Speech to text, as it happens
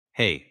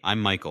Hey, I'm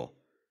Michael.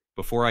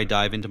 Before I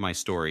dive into my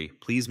story,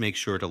 please make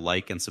sure to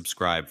like and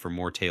subscribe for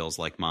more tales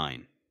like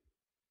mine.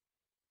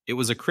 It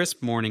was a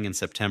crisp morning in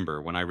September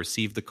when I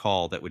received the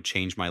call that would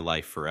change my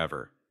life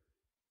forever.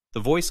 The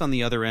voice on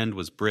the other end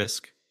was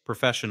brisk,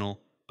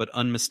 professional, but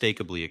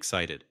unmistakably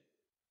excited.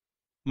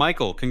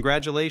 Michael,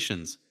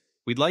 congratulations!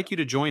 We'd like you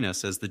to join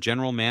us as the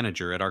general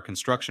manager at our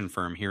construction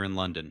firm here in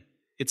London.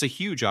 It's a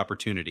huge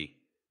opportunity.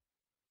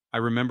 I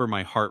remember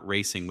my heart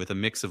racing with a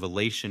mix of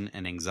elation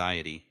and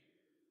anxiety.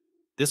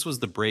 This was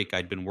the break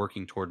I'd been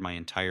working toward my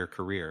entire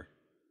career.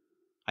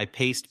 I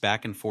paced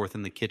back and forth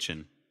in the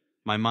kitchen,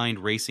 my mind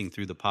racing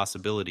through the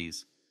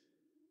possibilities.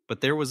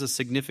 But there was a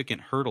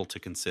significant hurdle to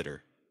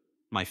consider: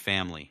 my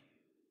family.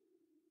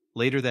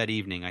 Later that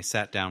evening, I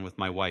sat down with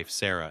my wife,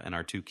 Sarah, and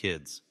our two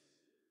kids.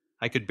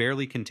 I could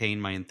barely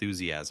contain my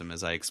enthusiasm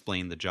as I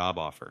explained the job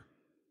offer.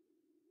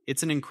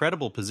 It's an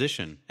incredible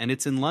position, and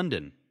it's in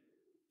London.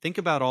 Think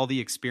about all the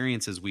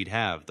experiences we'd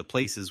have, the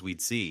places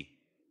we'd see.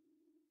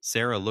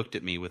 Sarah looked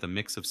at me with a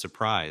mix of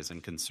surprise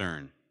and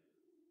concern.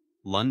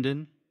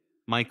 London?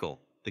 Michael,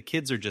 the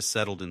kids are just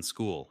settled in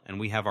school, and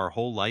we have our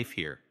whole life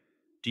here.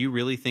 Do you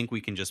really think we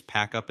can just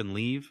pack up and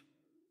leave?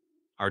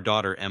 Our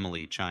daughter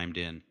Emily chimed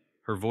in,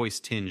 her voice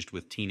tinged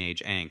with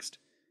teenage angst.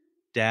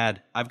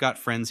 Dad, I've got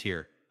friends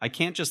here. I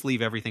can't just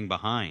leave everything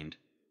behind.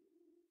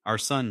 Our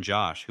son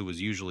Josh, who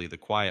was usually the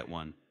quiet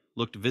one,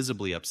 looked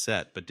visibly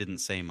upset but didn't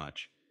say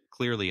much,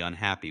 clearly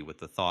unhappy with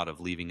the thought of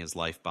leaving his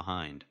life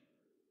behind.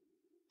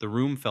 The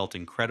room felt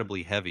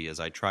incredibly heavy as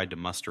I tried to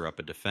muster up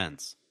a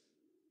defense.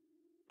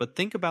 But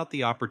think about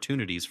the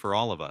opportunities for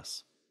all of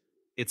us.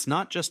 It's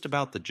not just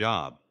about the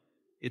job.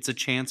 It's a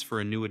chance for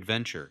a new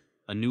adventure,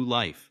 a new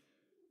life.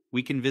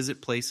 We can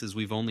visit places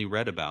we've only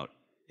read about,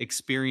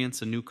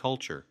 experience a new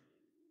culture.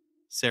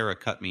 Sarah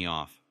cut me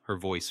off, her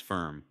voice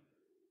firm.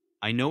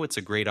 I know it's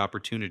a great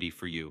opportunity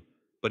for you,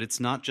 but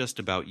it's not just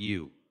about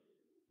you.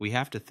 We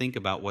have to think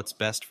about what's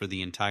best for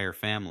the entire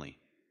family.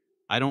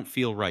 I don't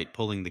feel right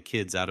pulling the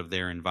kids out of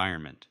their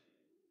environment.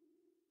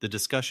 The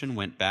discussion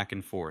went back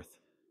and forth,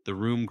 the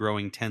room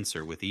growing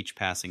tenser with each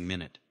passing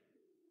minute.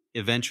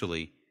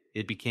 Eventually,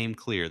 it became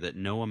clear that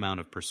no amount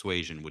of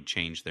persuasion would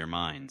change their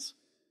minds.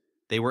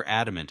 They were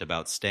adamant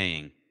about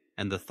staying,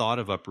 and the thought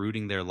of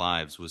uprooting their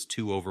lives was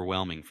too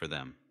overwhelming for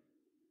them.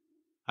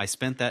 I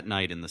spent that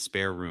night in the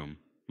spare room,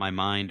 my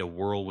mind a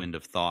whirlwind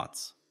of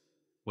thoughts.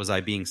 Was I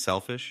being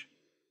selfish?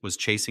 Was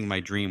chasing my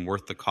dream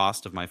worth the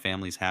cost of my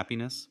family's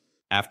happiness?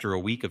 After a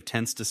week of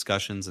tense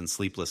discussions and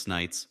sleepless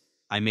nights,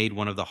 I made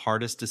one of the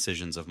hardest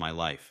decisions of my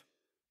life.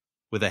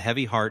 With a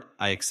heavy heart,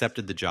 I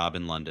accepted the job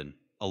in London,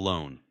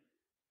 alone.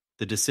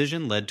 The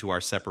decision led to our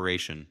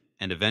separation,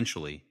 and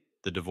eventually,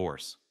 the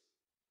divorce.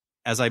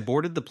 As I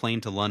boarded the plane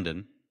to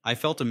London, I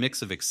felt a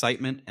mix of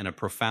excitement and a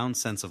profound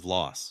sense of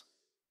loss.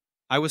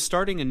 I was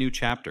starting a new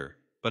chapter,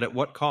 but at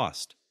what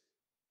cost?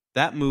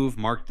 That move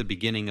marked the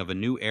beginning of a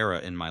new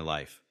era in my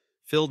life,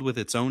 filled with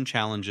its own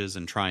challenges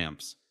and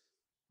triumphs.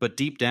 But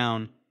deep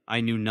down,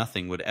 I knew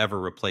nothing would ever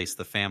replace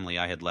the family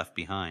I had left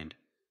behind.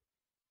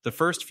 The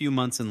first few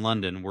months in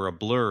London were a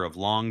blur of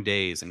long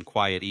days and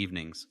quiet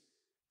evenings.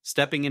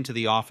 Stepping into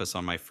the office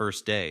on my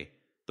first day,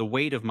 the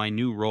weight of my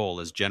new role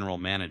as general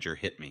manager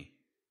hit me.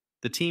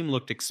 The team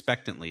looked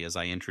expectantly as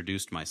I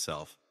introduced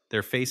myself,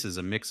 their faces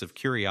a mix of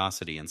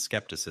curiosity and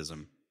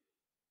skepticism.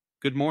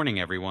 Good morning,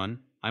 everyone.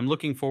 I'm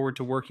looking forward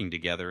to working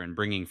together and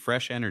bringing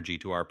fresh energy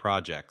to our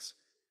projects.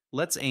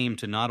 Let's aim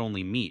to not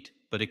only meet,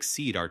 but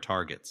exceed our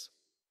targets.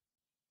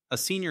 A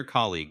senior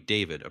colleague,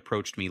 David,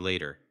 approached me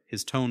later,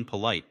 his tone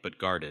polite but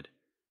guarded.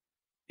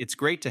 It's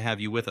great to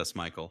have you with us,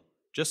 Michael.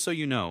 Just so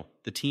you know,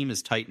 the team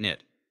is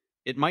tight-knit.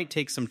 It might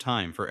take some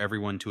time for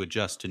everyone to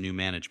adjust to new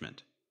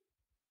management.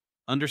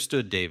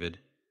 Understood, David.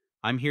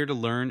 I'm here to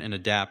learn and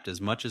adapt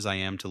as much as I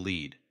am to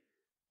lead.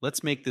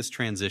 Let's make this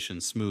transition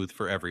smooth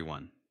for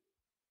everyone.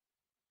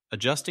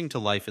 Adjusting to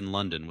life in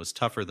London was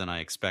tougher than I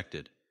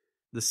expected.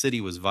 The city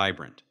was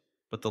vibrant,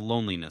 but the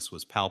loneliness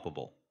was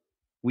palpable.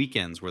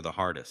 Weekends were the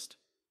hardest.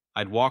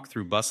 I'd walk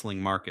through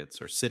bustling markets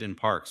or sit in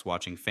parks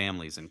watching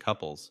families and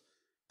couples,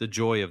 the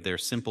joy of their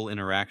simple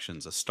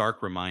interactions a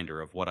stark reminder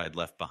of what I'd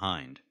left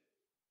behind.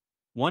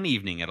 One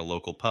evening at a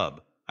local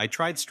pub, I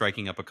tried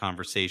striking up a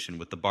conversation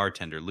with the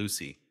bartender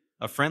Lucy,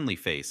 a friendly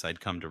face I'd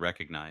come to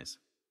recognize.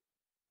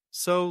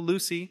 So,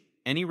 Lucy,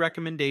 any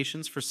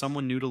recommendations for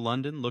someone new to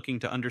London looking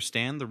to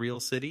understand the real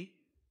city?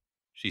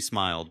 She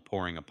smiled,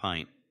 pouring a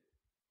pint.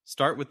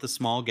 Start with the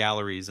small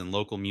galleries and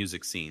local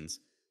music scenes.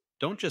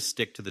 Don't just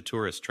stick to the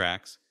tourist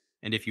tracks,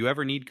 and if you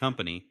ever need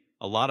company,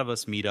 a lot of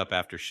us meet up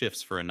after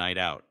shifts for a night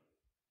out.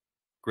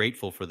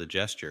 Grateful for the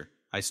gesture,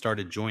 I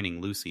started joining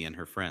Lucy and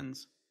her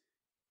friends.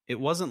 It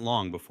wasn't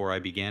long before I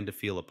began to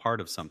feel a part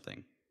of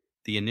something,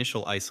 the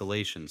initial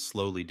isolation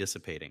slowly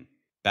dissipating.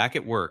 Back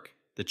at work,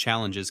 the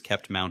challenges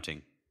kept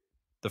mounting.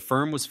 The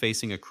firm was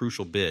facing a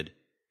crucial bid,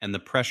 and the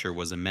pressure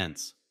was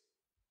immense.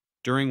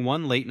 During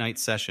one late-night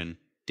session,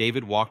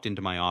 David walked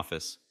into my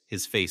office,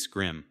 his face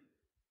grim.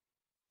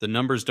 The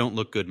numbers don't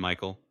look good,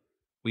 Michael.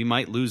 We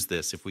might lose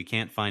this if we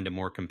can't find a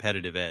more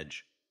competitive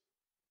edge.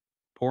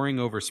 Poring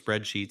over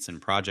spreadsheets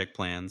and project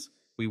plans,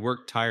 we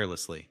worked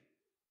tirelessly.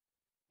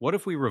 What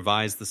if we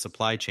revise the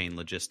supply chain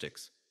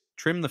logistics,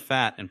 trim the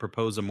fat, and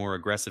propose a more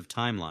aggressive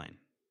timeline?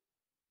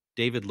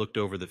 David looked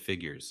over the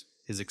figures,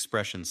 his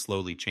expression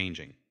slowly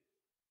changing.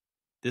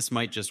 This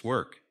might just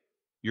work.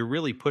 You're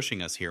really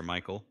pushing us here,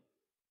 Michael.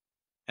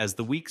 As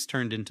the weeks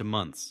turned into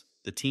months,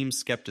 the team's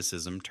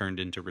skepticism turned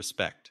into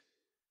respect.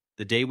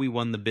 The day we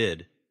won the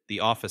bid, the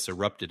office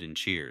erupted in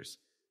cheers.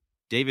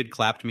 David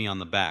clapped me on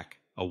the back,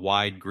 a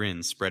wide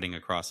grin spreading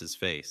across his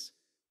face.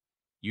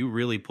 You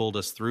really pulled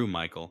us through,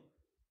 Michael.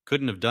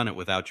 Couldn't have done it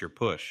without your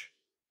push.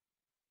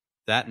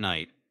 That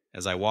night,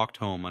 as I walked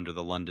home under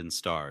the London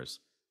stars,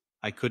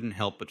 I couldn't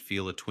help but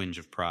feel a twinge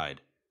of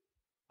pride.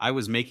 I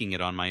was making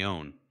it on my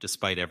own,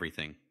 despite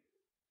everything.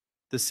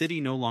 The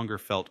city no longer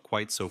felt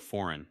quite so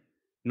foreign,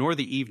 nor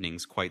the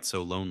evenings quite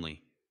so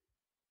lonely.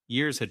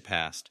 Years had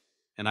passed,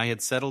 and I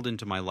had settled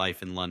into my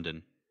life in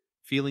London,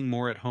 feeling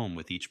more at home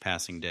with each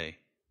passing day.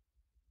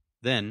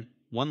 Then,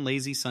 one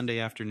lazy Sunday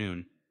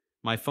afternoon,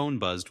 my phone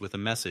buzzed with a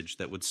message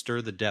that would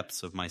stir the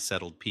depths of my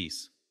settled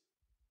peace.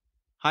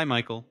 Hi,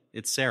 Michael.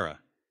 It's Sarah.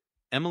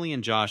 Emily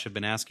and Josh have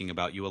been asking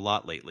about you a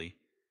lot lately.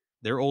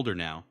 They're older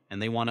now,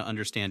 and they want to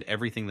understand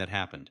everything that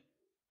happened.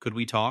 Could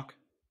we talk?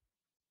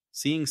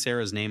 Seeing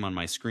Sarah's name on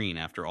my screen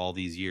after all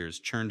these years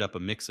churned up a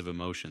mix of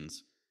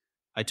emotions.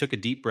 I took a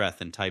deep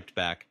breath and typed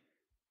back,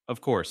 Of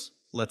course,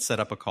 let's set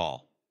up a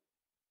call.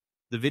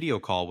 The video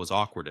call was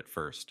awkward at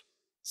first.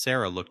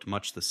 Sarah looked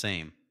much the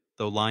same,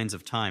 though lines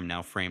of time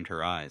now framed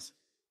her eyes.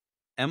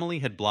 Emily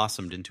had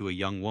blossomed into a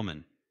young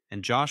woman,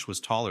 and Josh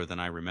was taller than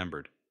I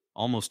remembered,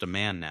 almost a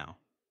man now.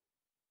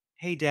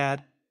 Hey,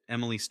 Dad,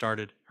 Emily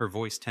started, her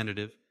voice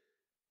tentative.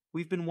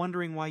 We've been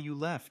wondering why you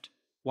left,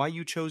 why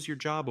you chose your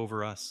job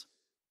over us.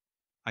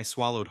 I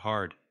swallowed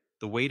hard,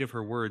 the weight of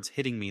her words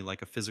hitting me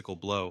like a physical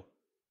blow.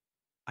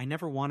 I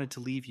never wanted to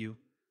leave you.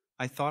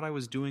 I thought I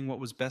was doing what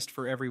was best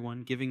for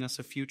everyone, giving us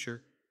a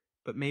future,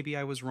 but maybe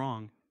I was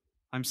wrong.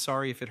 I'm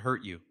sorry if it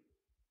hurt you.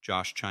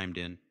 Josh chimed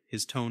in,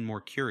 his tone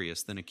more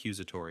curious than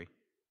accusatory.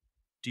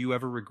 Do you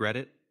ever regret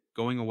it,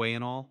 going away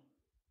and all?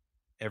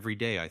 Every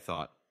day, I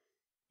thought.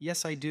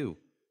 Yes, I do,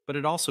 but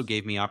it also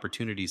gave me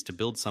opportunities to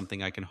build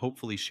something I can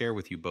hopefully share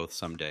with you both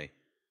someday.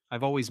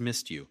 I've always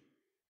missed you.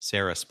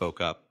 Sarah spoke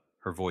up,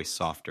 her voice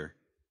softer.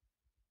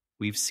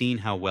 We've seen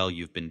how well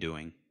you've been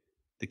doing.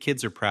 The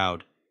kids are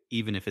proud,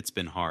 even if it's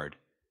been hard.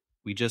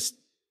 We just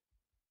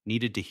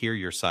needed to hear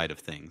your side of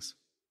things.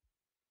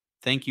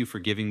 Thank you for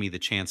giving me the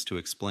chance to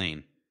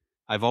explain.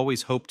 I've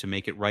always hoped to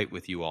make it right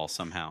with you all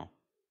somehow.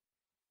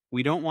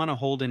 We don't want to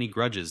hold any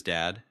grudges,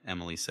 Dad,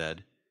 Emily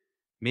said.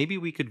 Maybe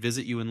we could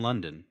visit you in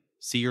London,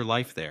 see your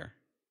life there.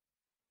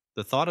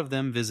 The thought of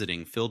them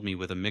visiting filled me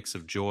with a mix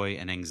of joy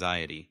and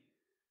anxiety.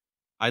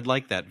 I'd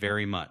like that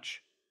very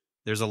much.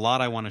 There's a lot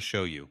I want to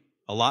show you,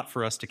 a lot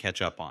for us to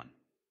catch up on.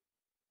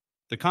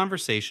 The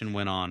conversation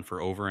went on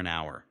for over an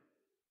hour.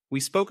 We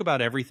spoke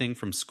about everything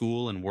from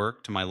school and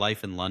work to my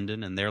life in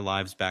London and their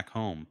lives back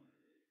home.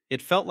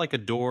 It felt like a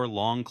door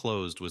long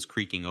closed was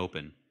creaking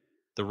open,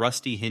 the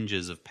rusty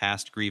hinges of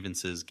past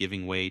grievances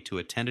giving way to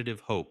a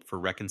tentative hope for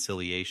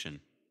reconciliation.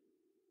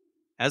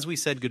 As we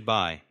said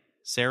goodbye,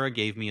 Sarah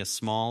gave me a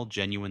small,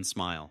 genuine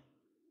smile.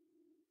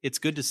 It's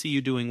good to see you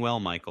doing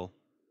well, Michael.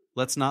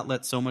 Let's not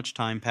let so much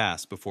time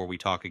pass before we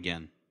talk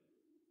again.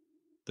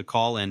 The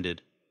call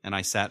ended, and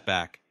I sat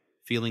back,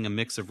 feeling a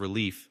mix of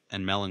relief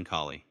and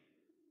melancholy.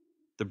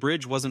 The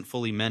bridge wasn't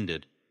fully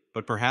mended,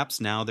 but perhaps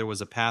now there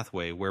was a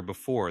pathway where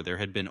before there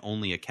had been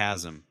only a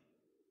chasm.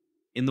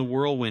 In the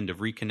whirlwind of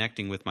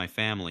reconnecting with my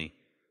family,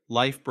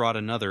 life brought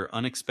another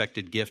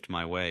unexpected gift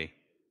my way.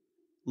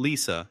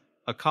 Lisa,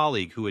 a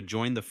colleague who had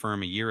joined the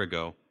firm a year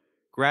ago,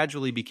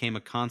 gradually became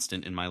a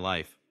constant in my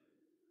life.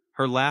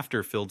 Her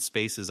laughter filled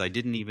spaces I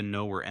didn't even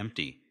know were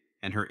empty,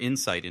 and her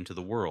insight into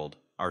the world,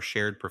 our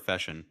shared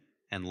profession,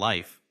 and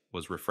life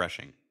was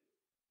refreshing.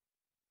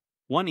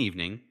 One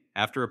evening,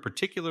 after a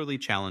particularly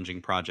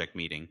challenging project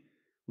meeting,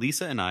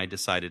 Lisa and I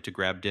decided to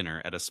grab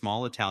dinner at a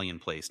small Italian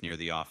place near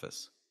the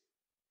office.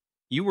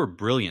 You were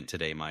brilliant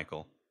today,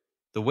 Michael.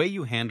 The way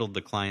you handled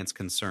the client's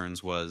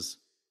concerns was,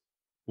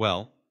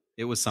 well,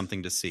 it was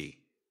something to see.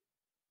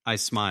 I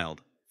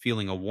smiled,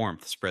 feeling a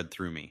warmth spread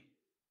through me.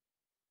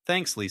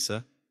 Thanks,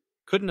 Lisa.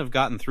 Couldn't have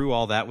gotten through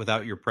all that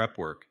without your prep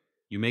work.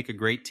 You make a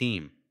great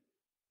team.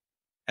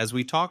 As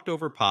we talked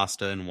over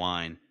pasta and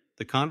wine,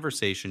 the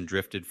conversation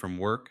drifted from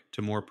work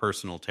to more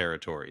personal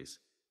territories.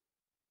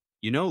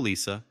 You know,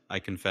 Lisa, I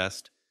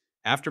confessed,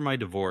 after my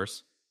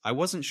divorce, I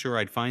wasn't sure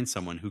I'd find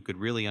someone who could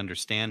really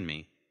understand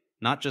me,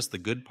 not just the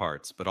good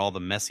parts, but all the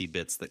messy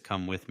bits that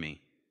come with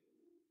me.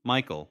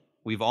 Michael,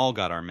 we've all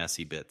got our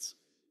messy bits.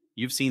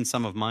 You've seen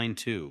some of mine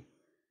too.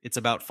 It's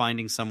about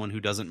finding someone who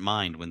doesn't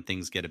mind when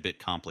things get a bit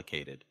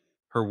complicated.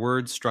 Her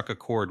words struck a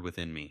chord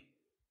within me.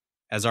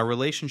 As our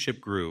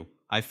relationship grew,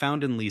 I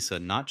found in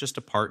Lisa not just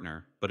a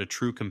partner, but a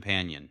true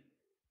companion.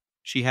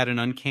 She had an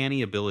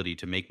uncanny ability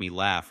to make me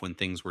laugh when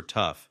things were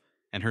tough,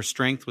 and her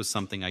strength was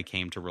something I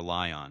came to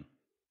rely on.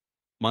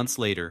 Months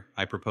later,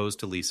 I proposed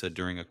to Lisa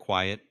during a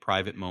quiet,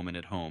 private moment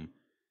at home,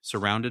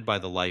 surrounded by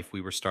the life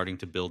we were starting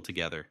to build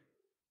together.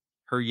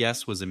 Her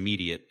yes was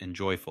immediate and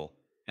joyful,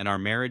 and our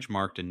marriage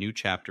marked a new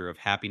chapter of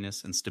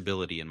happiness and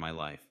stability in my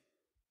life.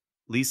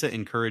 Lisa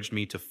encouraged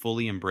me to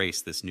fully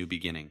embrace this new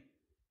beginning.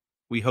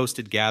 We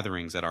hosted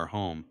gatherings at our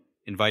home,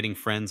 inviting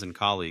friends and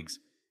colleagues,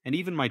 and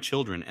even my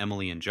children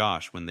Emily and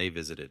Josh when they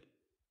visited.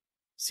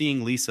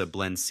 Seeing Lisa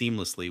blend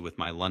seamlessly with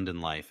my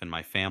London life and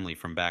my family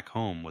from back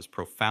home was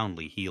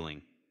profoundly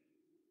healing.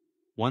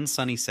 One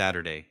sunny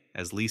Saturday,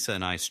 as Lisa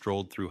and I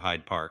strolled through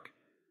Hyde Park,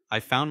 I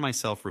found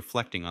myself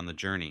reflecting on the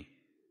journey.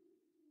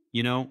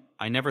 You know,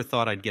 I never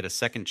thought I'd get a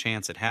second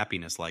chance at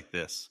happiness like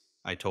this,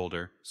 I told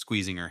her,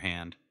 squeezing her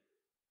hand.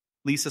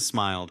 Lisa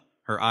smiled,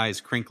 her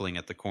eyes crinkling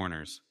at the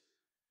corners.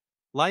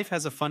 Life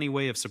has a funny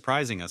way of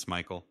surprising us,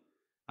 Michael.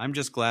 I'm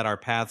just glad our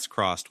paths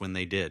crossed when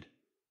they did.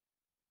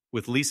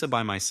 With Lisa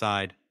by my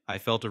side, I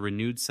felt a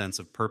renewed sense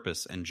of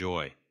purpose and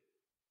joy.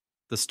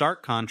 The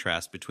stark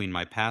contrast between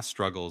my past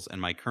struggles and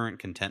my current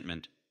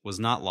contentment was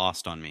not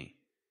lost on me.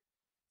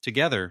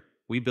 Together,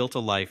 we built a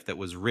life that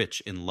was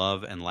rich in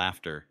love and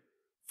laughter,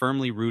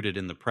 firmly rooted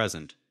in the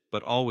present,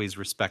 but always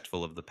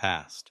respectful of the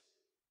past.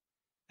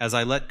 As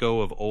I let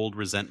go of old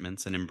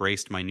resentments and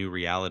embraced my new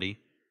reality,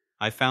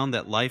 I found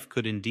that life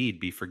could indeed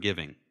be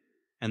forgiving,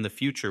 and the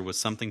future was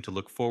something to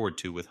look forward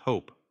to with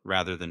hope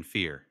rather than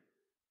fear.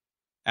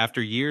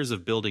 After years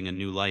of building a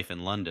new life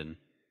in London,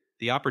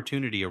 the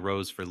opportunity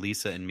arose for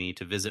Lisa and me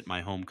to visit my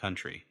home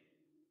country.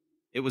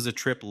 It was a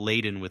trip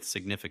laden with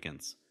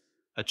significance,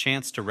 a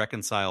chance to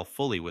reconcile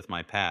fully with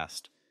my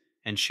past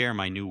and share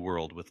my new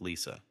world with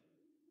Lisa.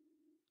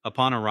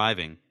 Upon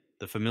arriving,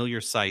 the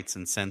familiar sights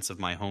and scents of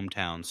my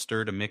hometown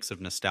stirred a mix of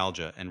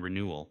nostalgia and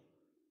renewal.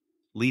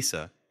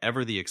 Lisa,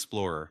 ever the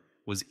explorer,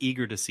 was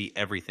eager to see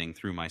everything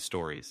through my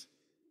stories.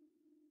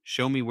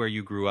 Show me where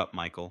you grew up,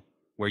 Michael,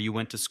 where you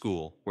went to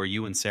school, where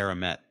you and Sarah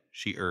met,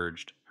 she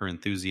urged, her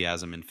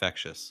enthusiasm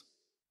infectious.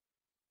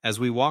 As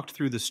we walked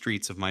through the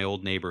streets of my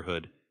old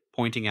neighborhood,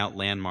 pointing out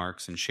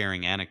landmarks and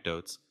sharing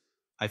anecdotes,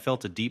 I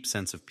felt a deep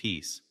sense of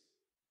peace.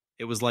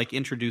 It was like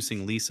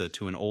introducing Lisa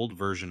to an old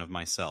version of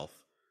myself,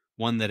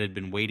 one that had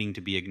been waiting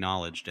to be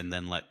acknowledged and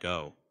then let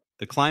go.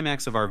 The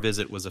climax of our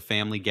visit was a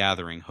family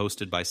gathering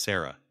hosted by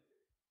Sarah.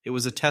 It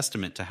was a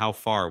testament to how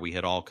far we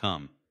had all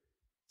come.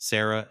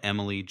 Sarah,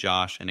 Emily,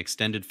 Josh, and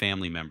extended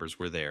family members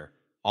were there,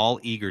 all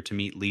eager to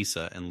meet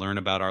Lisa and learn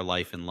about our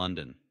life in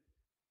London.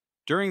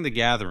 During the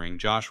gathering,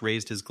 Josh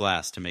raised his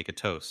glass to make a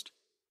toast.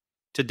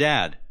 To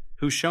Dad,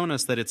 who's shown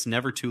us that it's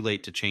never too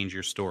late to change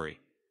your story.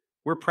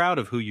 We're proud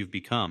of who you've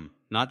become,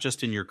 not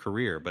just in your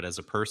career, but as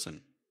a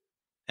person.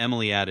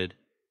 Emily added,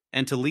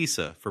 and to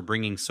Lisa for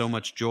bringing so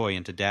much joy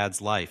into Dad's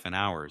life and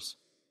ours.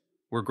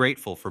 We're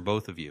grateful for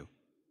both of you.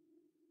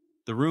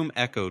 The room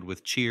echoed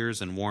with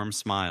cheers and warm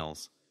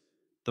smiles.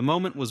 The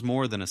moment was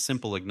more than a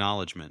simple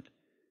acknowledgement.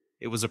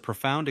 It was a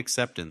profound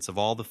acceptance of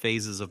all the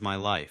phases of my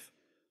life,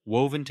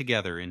 woven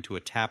together into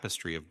a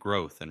tapestry of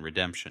growth and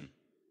redemption.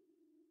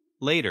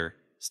 Later,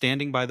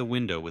 standing by the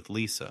window with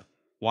Lisa,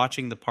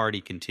 watching the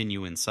party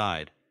continue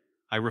inside,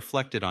 I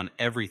reflected on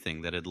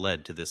everything that had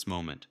led to this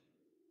moment.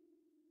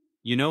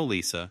 You know,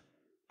 Lisa,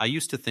 I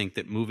used to think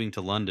that moving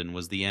to London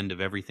was the end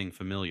of everything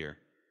familiar.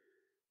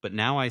 But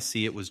now I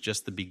see it was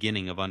just the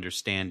beginning of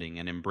understanding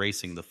and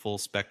embracing the full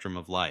spectrum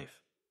of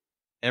life.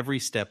 Every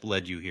step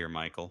led you here,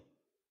 Michael,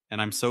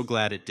 and I'm so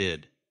glad it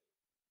did.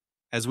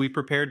 As we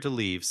prepared to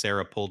leave,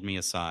 Sarah pulled me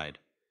aside.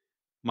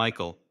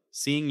 Michael,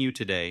 seeing you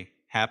today,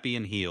 happy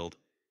and healed,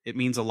 it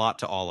means a lot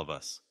to all of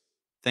us.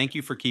 Thank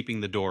you for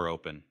keeping the door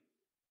open.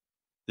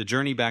 The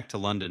journey back to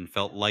London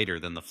felt lighter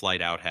than the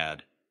flight out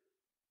had.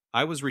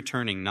 I was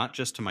returning not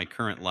just to my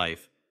current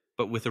life,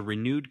 but with a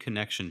renewed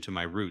connection to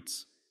my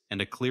roots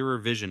and a clearer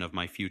vision of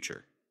my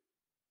future.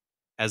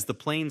 As the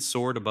plane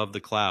soared above the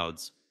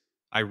clouds,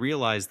 I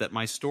realized that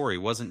my story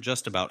wasn't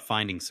just about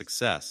finding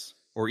success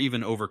or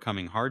even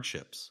overcoming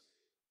hardships.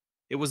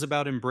 It was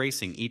about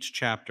embracing each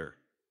chapter,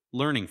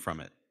 learning from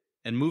it,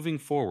 and moving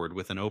forward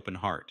with an open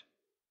heart.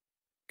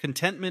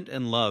 Contentment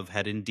and love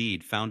had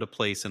indeed found a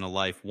place in a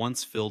life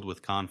once filled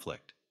with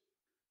conflict.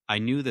 I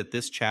knew that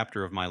this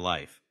chapter of my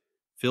life,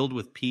 filled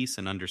with peace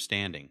and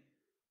understanding,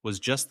 was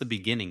just the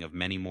beginning of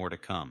many more to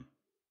come.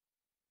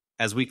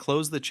 As we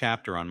close the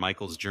chapter on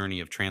Michael's journey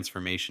of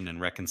transformation and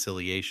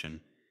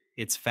reconciliation,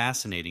 it's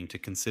fascinating to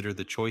consider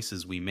the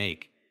choices we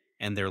make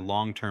and their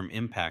long-term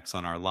impacts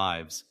on our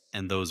lives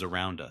and those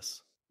around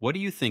us. What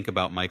do you think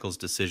about Michael's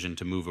decision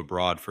to move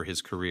abroad for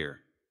his career?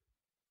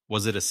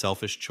 Was it a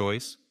selfish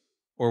choice,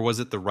 or was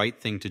it the right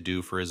thing to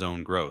do for his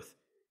own growth,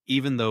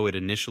 even though it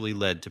initially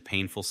led to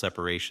painful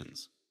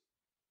separations?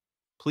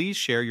 Please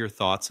share your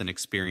thoughts and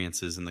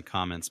experiences in the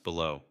comments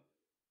below.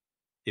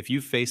 If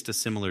you've faced a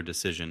similar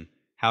decision,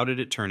 how did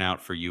it turn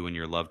out for you and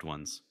your loved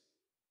ones?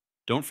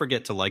 Don't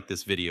forget to like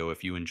this video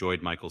if you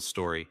enjoyed Michael's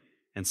story,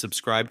 and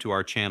subscribe to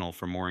our channel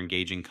for more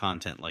engaging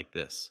content like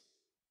this.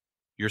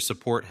 Your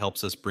support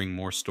helps us bring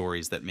more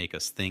stories that make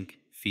us think,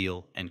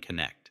 feel, and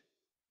connect.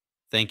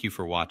 Thank you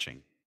for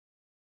watching.